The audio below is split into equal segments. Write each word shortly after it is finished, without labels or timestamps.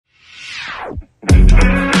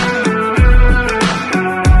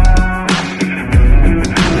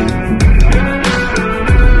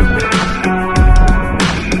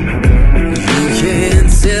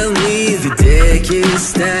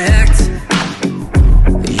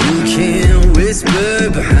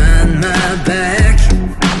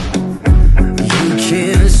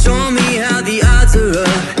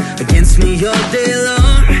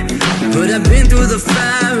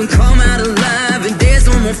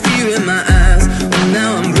fear in my eyes. Well,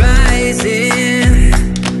 now I'm rising,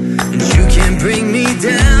 and you can't bring me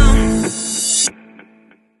down.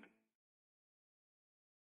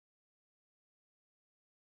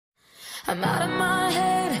 I'm out of my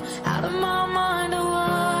head, out of my mind, oh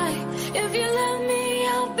why? If you let me,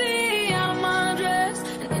 I'll be out of my dress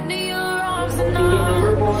and into your arms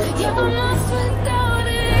tonight. Yeah, I'm lost without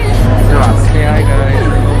it. Say hi guys,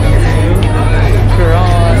 welcome to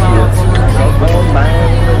Coron.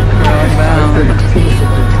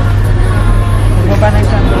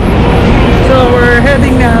 So we're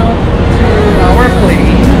heading now to our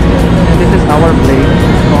plane, and this is our plane.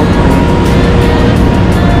 It's called plane.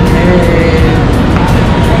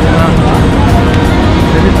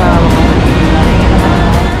 This is our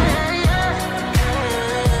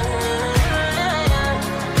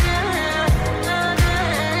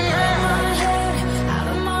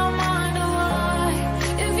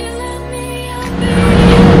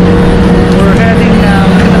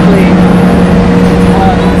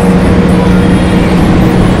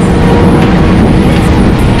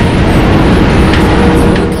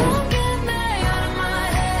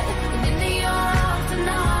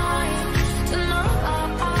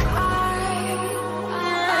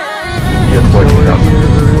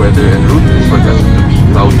weather en route is forecast to be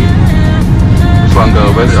cloudy. Busuanga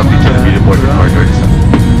weather update will be reported further.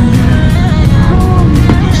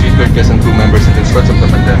 To safeguard guests and crew members against threats of the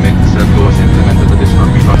pandemic, Serco has implemented additional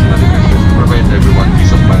precautionary measures to provide everyone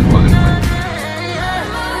peace of mind while in flight.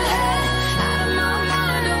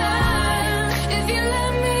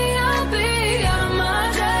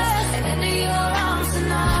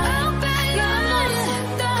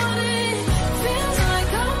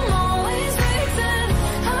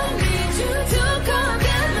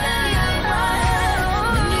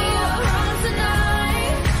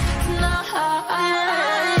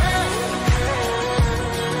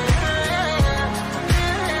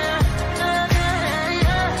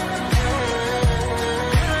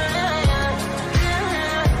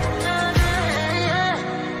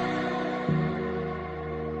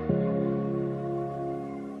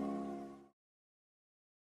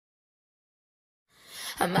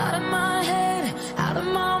 I'm out of my head, out of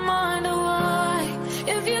my mind, oh why?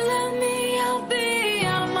 If you let me, I'll be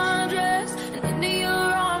out of my dress and into your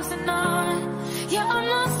arms tonight. Yeah, I'm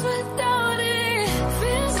lost without it.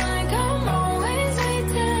 Feels like I'm always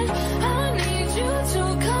waiting. I need you to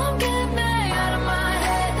come get me out of my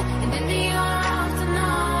head and into your arms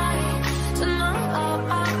tonight.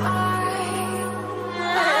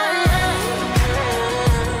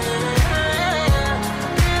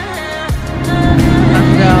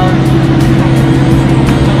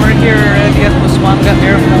 Here already at Busuanga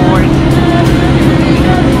Airport.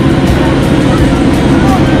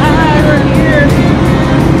 Hi, we're here.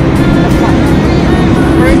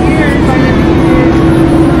 We're here finally.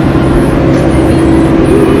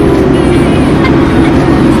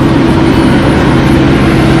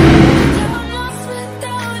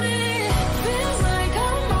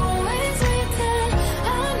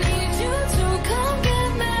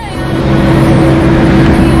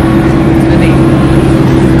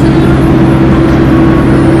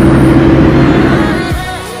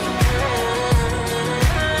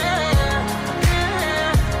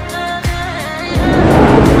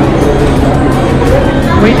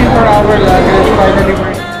 Waiting for our luggage, finally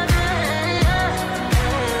we're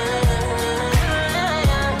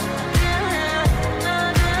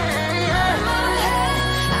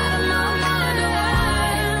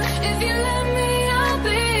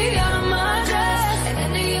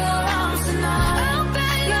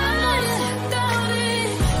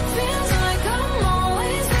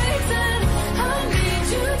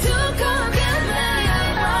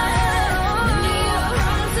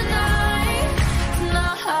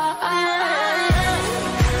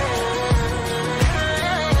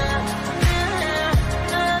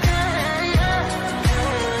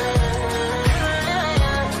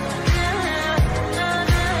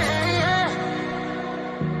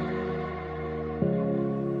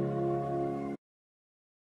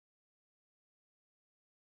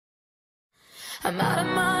I'm out of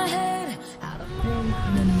my head, out of my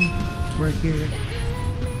we're here.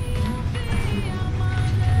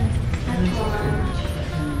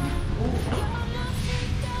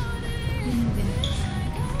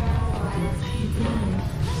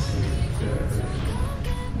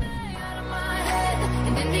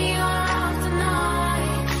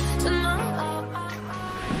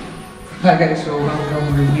 Hi guys, so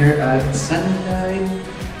welcome. We're here at Sunlight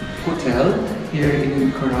Hotel here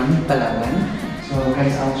in Coron Palawan. So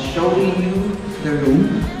guys, I'll show you the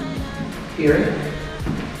room here.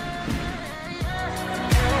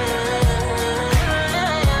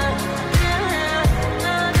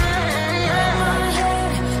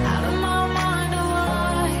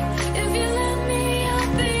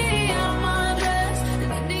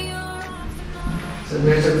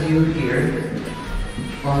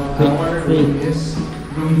 But our room is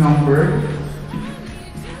room number.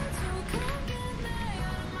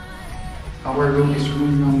 Our room is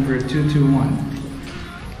room number 221.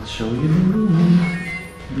 I'll show you the room.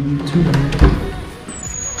 Room 2.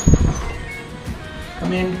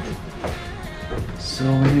 Come in. So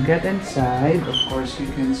when you get inside, of course you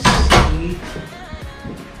can see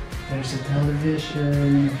there's a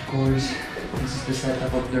television. Of course, this is the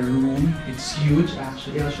setup of the room. It's huge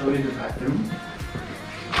actually. I'll show you the bathroom.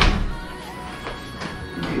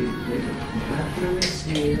 Okay, the bathroom is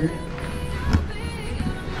here.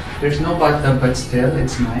 There's no bathtub, but still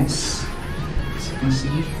it's nice.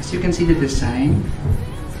 As you can see the design.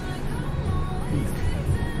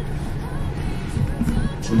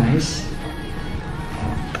 It's nice.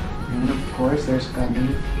 And of course there's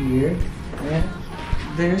cabinet here. And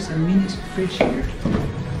there's a mini fridge here.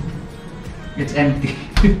 It's empty.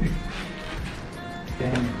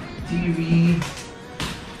 Then TV.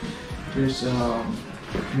 There's a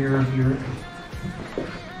mirror here.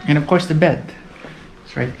 And of course the bed.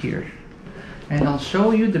 It's right here. And I'll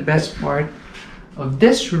show you the best part of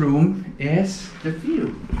this room is the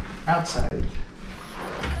view outside.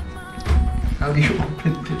 How do you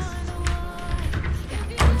open this?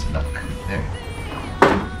 Oh, it's locked. There.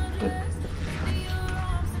 Good.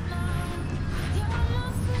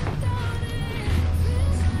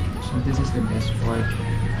 So this is the best part.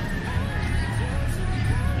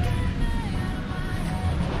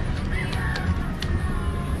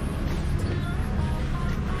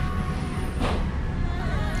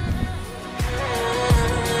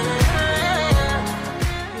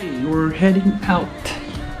 We're heading out.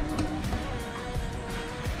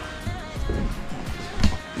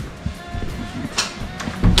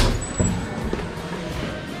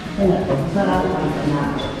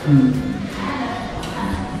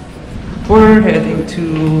 We're heading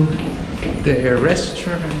to the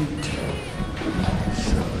restaurant.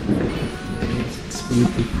 So it's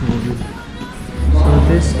beautiful. So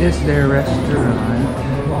this is the restaurant.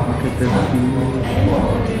 Look at the view.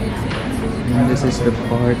 And this is the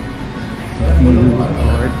part.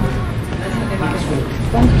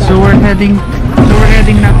 So we're heading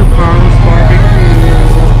now to Coron's Barbecue.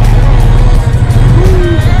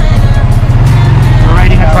 We're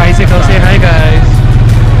riding a tricycle. Say hi, guys.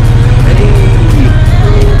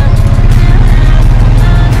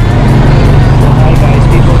 Hi guys,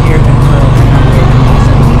 people here can tell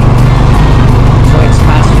so it's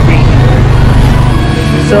fast free here.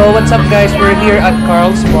 So what's up guys, we're here at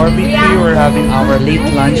Carl's Barbecue. We're having our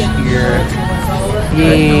late lunch here.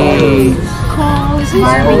 Yay! Carl's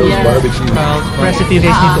Barbecue. Press if you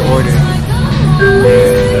guys need to order.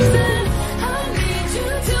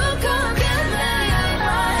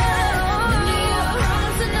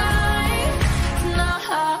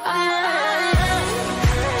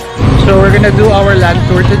 So we're gonna do our land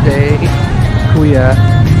tour today, Kuya.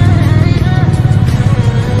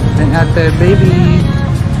 And Ate Baby.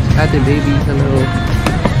 Ate Baby, hello.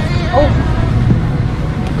 Oh!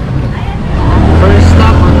 First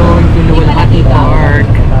stop, we're going to Lualhati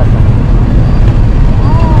Park.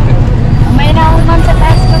 May nauman sa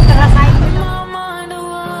taas ng trasay.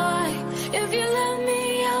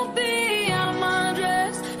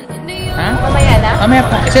 Huh? Mamaya na? Mamaya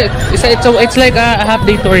pa. It's like a half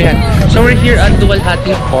day tour yan. So we're here at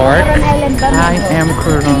Lualhati Park. Coron Island ba? I am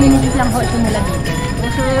Coron. Minutes lang ho ito nila dito.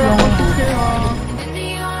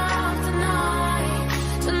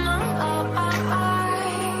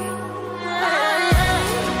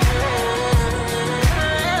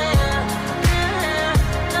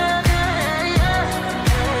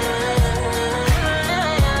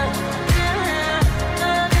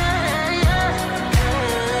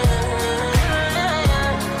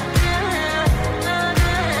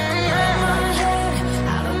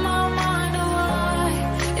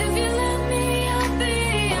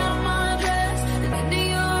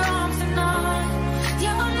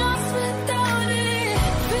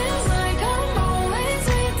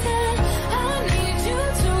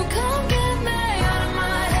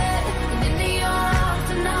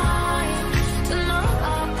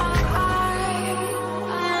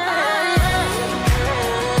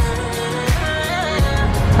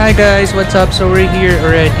 Hi guys, what's up? So we're here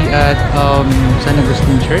already at San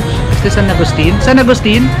Augustine Church. Is this San Augustine? San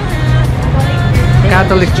Augustine?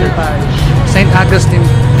 Catholic Church. St.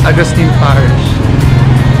 Augustine Parish.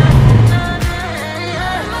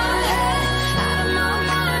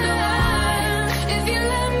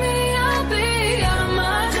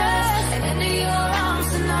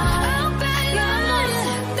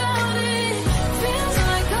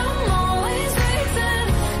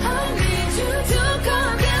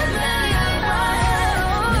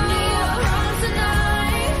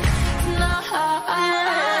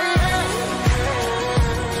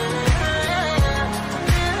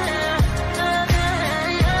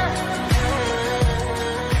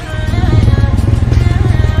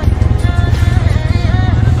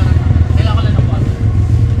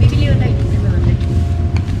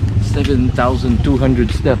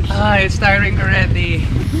 7,200 steps. Ah, it's tiring already.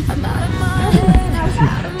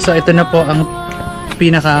 So ito na po ang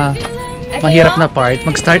pinaka mahirap na part.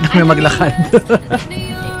 Mag-start na maglakad.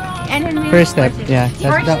 First step, yeah.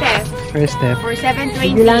 That's the first step. For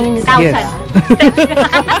 720,000. Yes.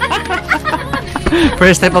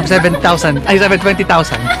 First step of 7,000. Ay,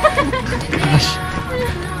 720,000. Gosh.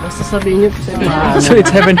 Basta sabihin niyo So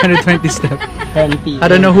it's 720 steps. 20.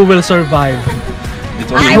 I don't know who will survive. It's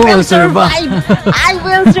I only, will survive! I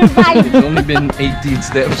will survive! it's only been 18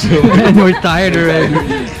 steps. So And we're tired already.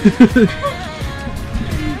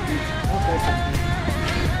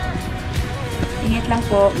 Ingat lang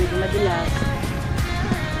po, medyo madulas.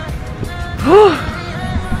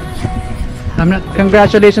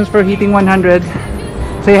 Congratulations for hitting 100.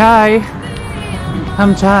 Say hi.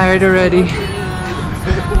 I'm tired already.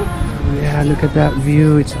 Yeah, look at that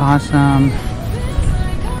view. It's awesome.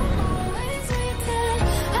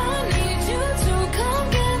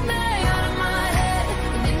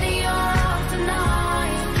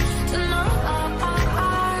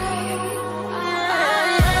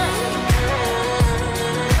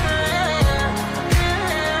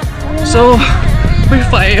 So we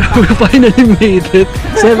finally made it.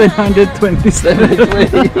 727.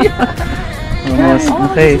 Almost.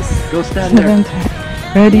 Okay. Go stand there.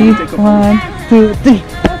 Ready? 1, 2, 3.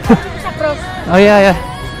 Oh yeah.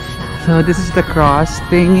 So this is the cross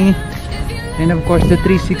thingy, and of course the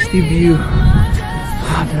 360 view.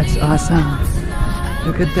 Oh, that's awesome.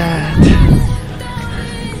 Look at that.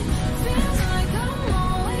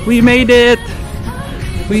 We made it.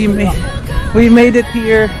 We made it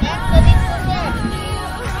here.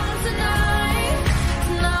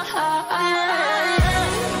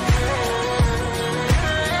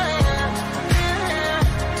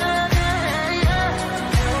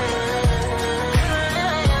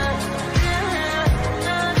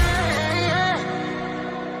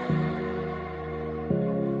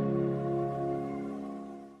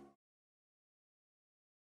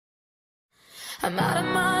 I'm out of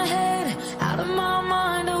my head, out of my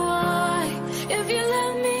mind, oh why? If you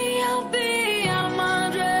let me, I'll be out of my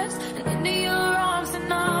dress and into your arms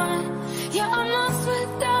tonight. Yeah, I'm lost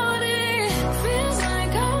without it. Feels like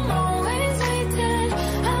I'm always waiting.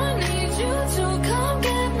 I need you to come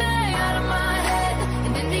get me out of my head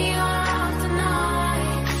and into your arms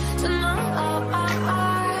tonight.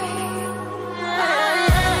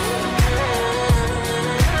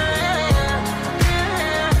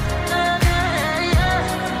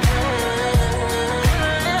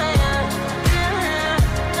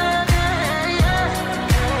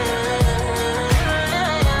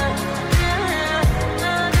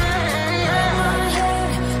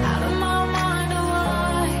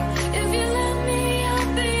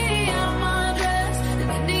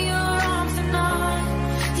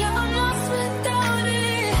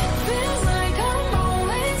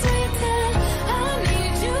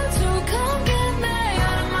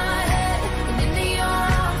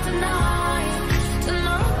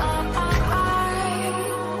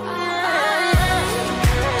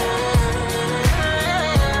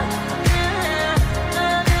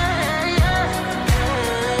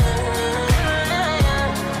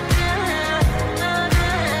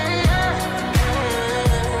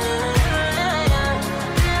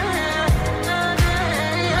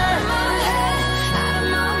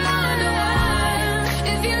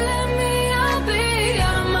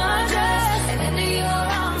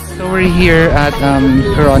 So we're here at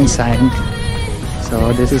Coron sign.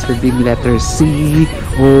 So this is the big letter C-O-R-O-N,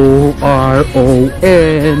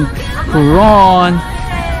 Coron.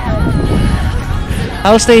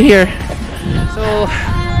 I'll stay here. So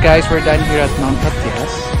guys, we're done here at Mount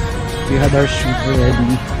Tapyas. We had our shoot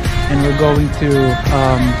already, and we're going to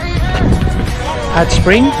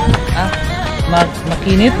Hotspring,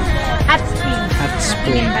 Maquinit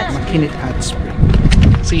Hotspring, Maquinit Hotspring.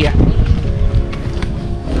 See ya.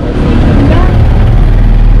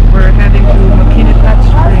 We're heading to Maquinit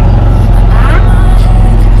Hotspring.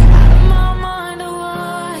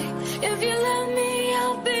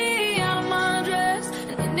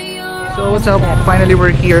 So what's up? Finally,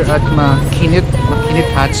 we're here at Maquinit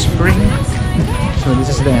Hotspring. So this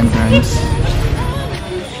is the entrance.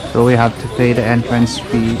 So we have to pay the entrance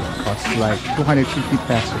fee. It costs like 250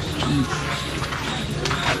 pesos each.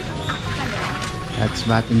 That's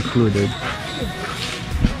VAT included.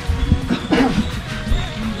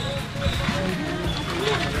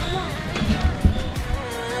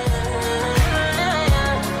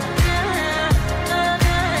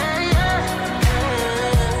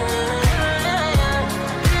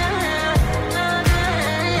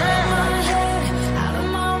 Out of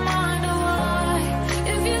my mind, oh why?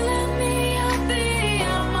 If you let me,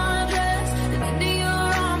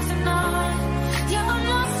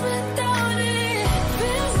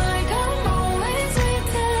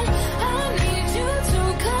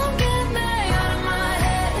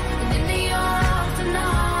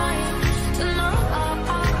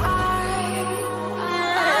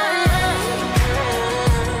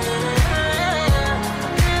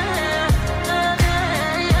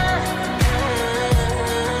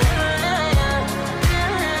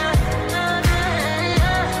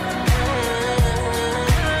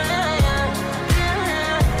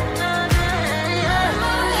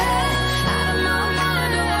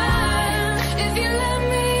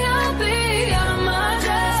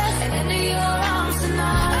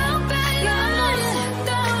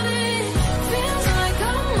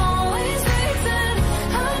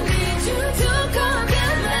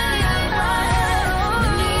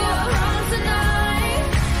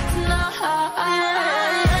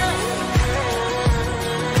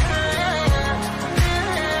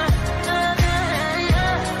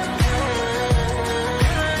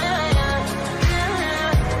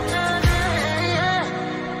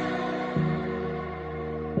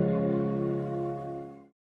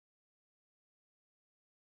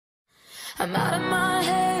 I'm out of my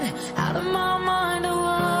head, out of my mind, oh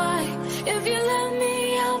why? If you let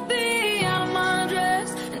me, I'll be out of my dress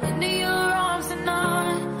and into your arms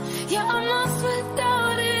tonight. Yeah, I'm lost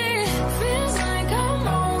without it. Feels like I'm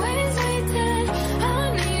always waiting.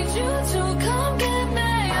 I need you to come get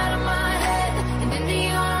me out of my head and into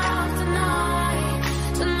your arms tonight.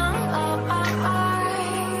 Tonight.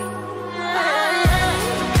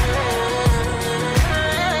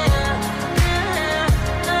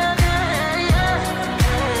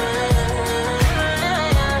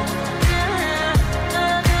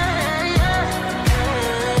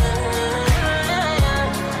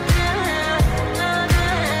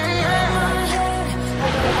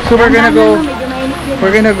 So we're gonna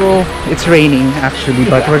go, it's raining actually,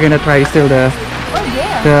 but we're gonna try still now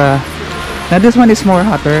this one is more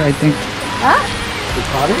hotter, I think. Huh? It's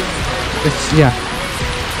hotter? It's, yeah.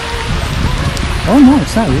 Oh no,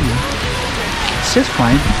 it's not really. It's just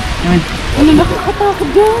fine. I mean,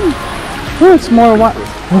 oh, it's more what?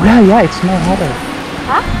 Oh yeah, it's more hotter.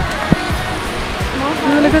 Huh?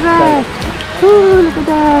 Oh, look at that! Oh, look at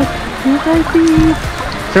that! Look at this!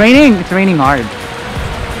 It's raining hard.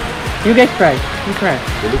 You guys try. You try.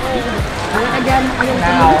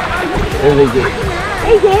 Now. Really good.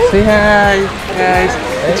 Say hi, guys.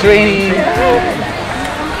 It's raining.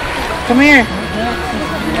 Come here.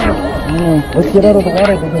 Let's get out of the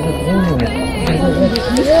water because it's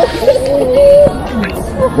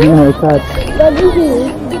raining. No, it's hot.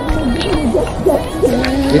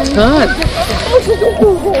 It's hot.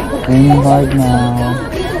 Raining hard now.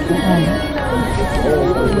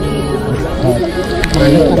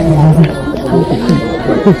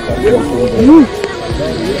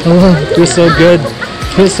 Oh, it feels so good. It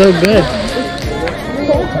feels so good.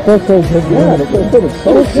 It feels so good. It's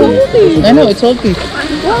salty. I know, it's salty.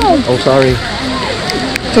 Oh, sorry.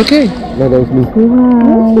 It's okay. No, that was me.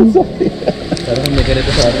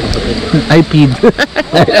 I peed.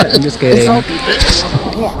 I'm just kidding. It's salty.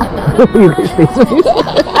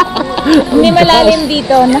 Hindi malalim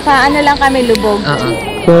dito. Naka-ano lang kami, lubog.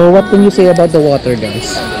 So, what can you say about the water,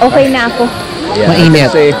 guys? Okay na ako. Yeah,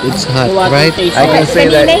 Mainit. It's hot, right? I can say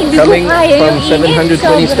that coming from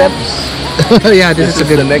 720 steps. Yeah, this is a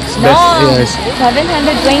good. The next best. Yes.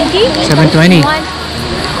 720? 720.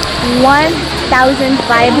 1,500.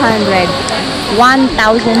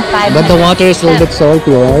 1,500. But the water is a little bit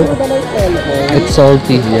salty, right? It's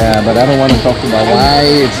salty. Yeah, but I don't want to talk about why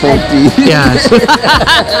it's salty. Yeah.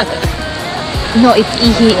 No, it's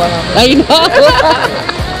ihi. I know.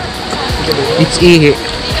 It's ihi.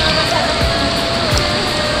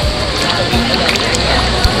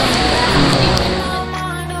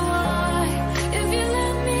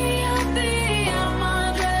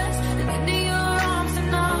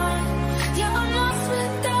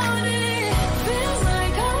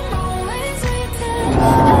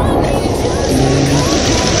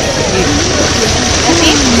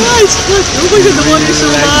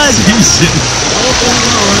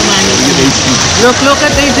 Look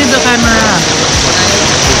at AJ the camera.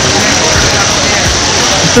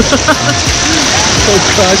 Oh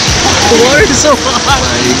gosh, the water is so hot. My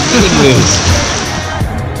goodness.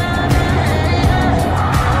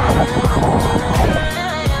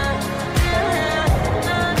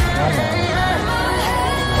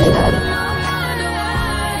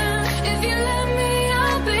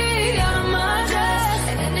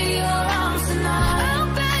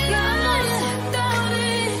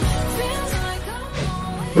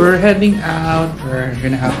 We're heading out. We're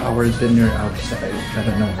gonna have our dinner outside. I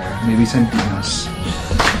don't know where. Maybe Santino's.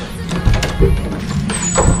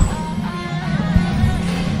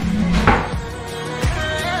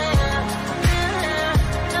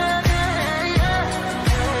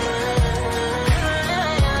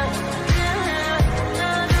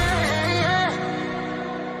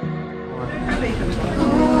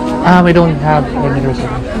 We don't have any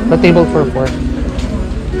reservation. The table for 4.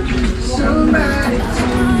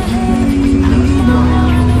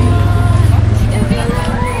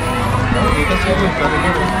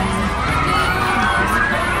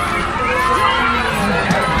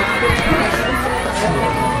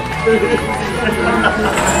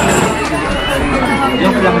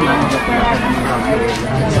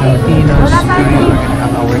 Santino's have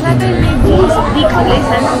our dinner. We could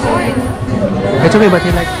listen. It's okay, but he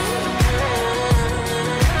like